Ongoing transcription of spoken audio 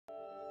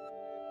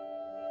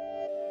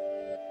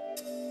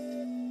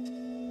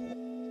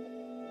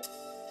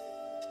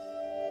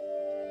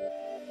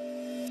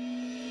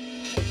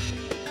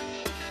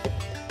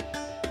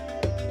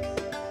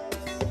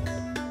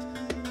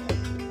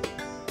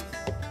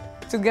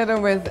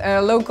Together with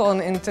local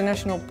and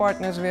international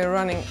partners, we are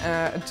running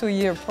a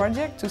 2-year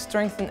project to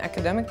strengthen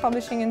academic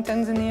publishing in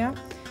Tanzania.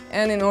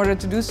 And in order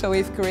to do so,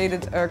 we've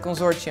created a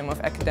consortium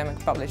of academic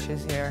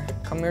publishers here,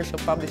 commercial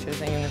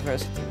publishers and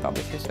university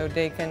publishers, so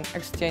they can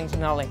exchange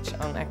knowledge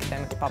on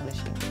academic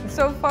publishing.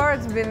 So far,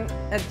 it's been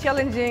a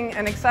challenging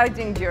and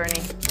exciting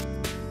journey.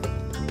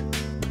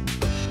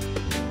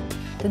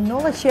 The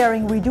knowledge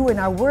sharing we do in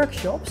our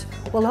workshops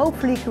will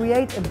hopefully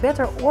create a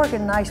better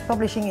organized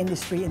publishing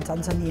industry in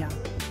Tanzania.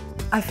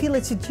 I feel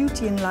it's a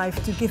duty in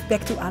life to give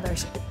back to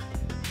others.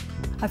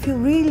 I feel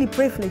really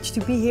privileged to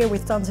be here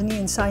with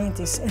Tanzanian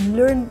scientists and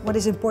learn what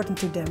is important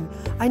to them.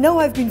 I know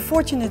I've been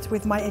fortunate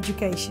with my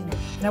education,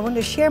 and I want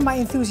to share my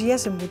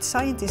enthusiasm with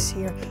scientists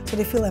here so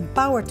they feel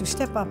empowered to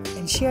step up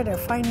and share their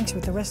findings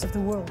with the rest of the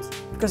world.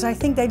 Because I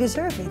think they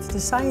deserve it. The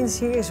science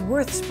here is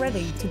worth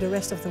spreading to the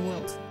rest of the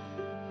world.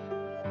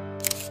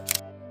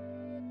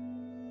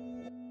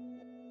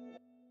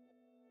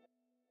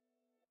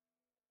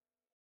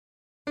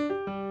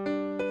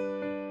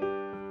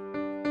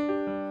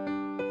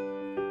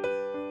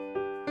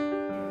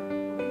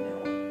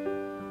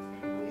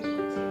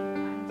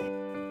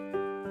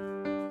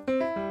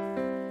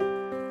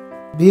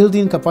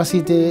 Building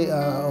capacity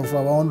of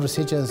our own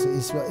researchers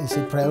is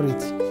a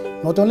priority,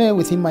 not only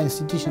within my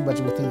institution but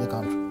within the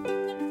country.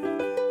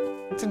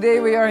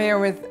 Today we are here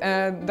with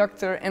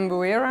Dr.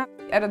 Mboera,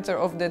 editor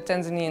of the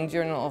Tanzanian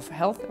Journal of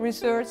Health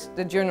Research.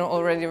 The journal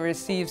already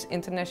receives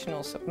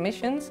international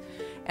submissions,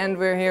 and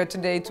we're here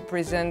today to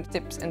present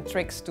tips and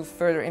tricks to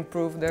further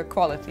improve the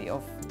quality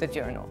of the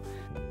journal.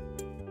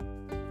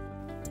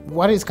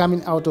 What is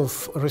coming out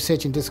of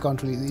research in this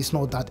country is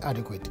not that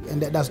adequate,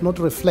 and that does not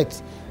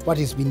reflect what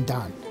has been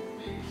done.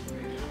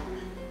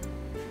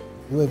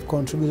 We have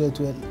contributed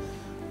to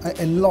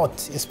a lot,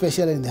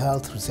 especially in the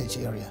health research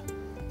area.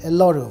 A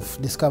lot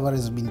of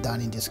discoveries have been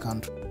done in this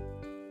country.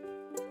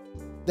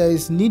 There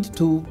is need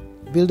to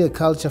build a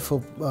culture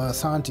for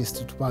scientists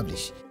to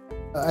publish.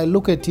 I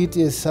look at it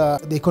as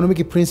the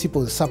economic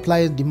principles,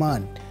 supply and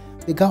demand.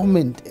 The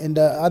government and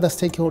other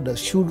stakeholders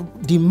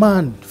should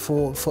demand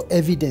for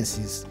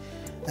evidences,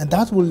 and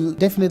that will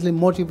definitely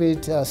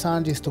motivate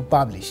scientists to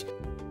publish.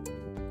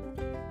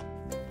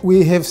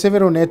 We have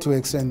several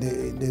networks in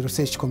the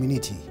research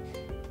community,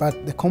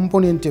 but the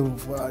component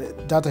of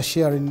data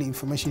sharing,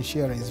 information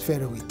sharing is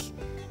very weak.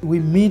 We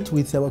meet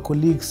with our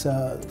colleagues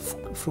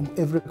from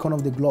every corner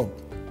of the globe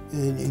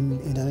in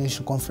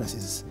international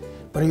conferences,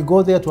 but you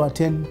go there to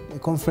attend a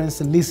conference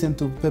and listen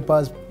to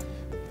papers,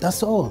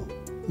 that's all.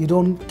 You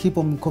don't keep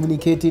on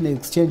communicating and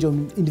exchange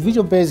on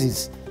individual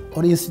basis,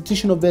 on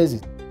institutional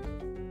basis.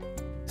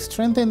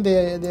 Strengthen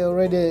the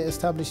already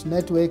established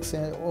networks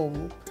or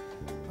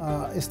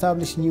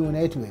establish new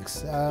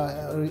networks.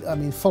 I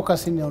mean,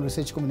 focusing on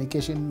research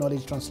communication,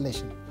 knowledge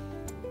translation.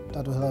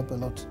 That will help a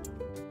lot.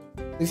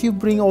 If you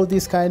bring all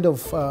these kind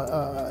of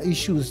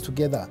issues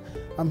together,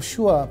 I'm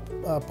sure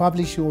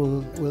publishing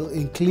will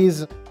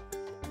increase.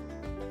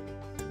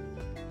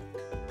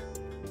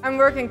 I'm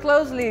working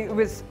closely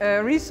with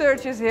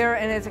researchers here,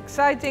 and it's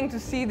exciting to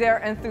see their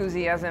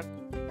enthusiasm.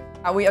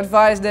 We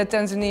advise the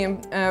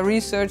Tanzanian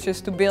researchers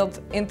to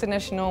build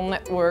international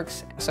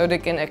networks so they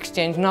can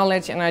exchange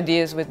knowledge and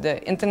ideas with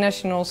the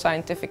international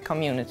scientific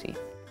community.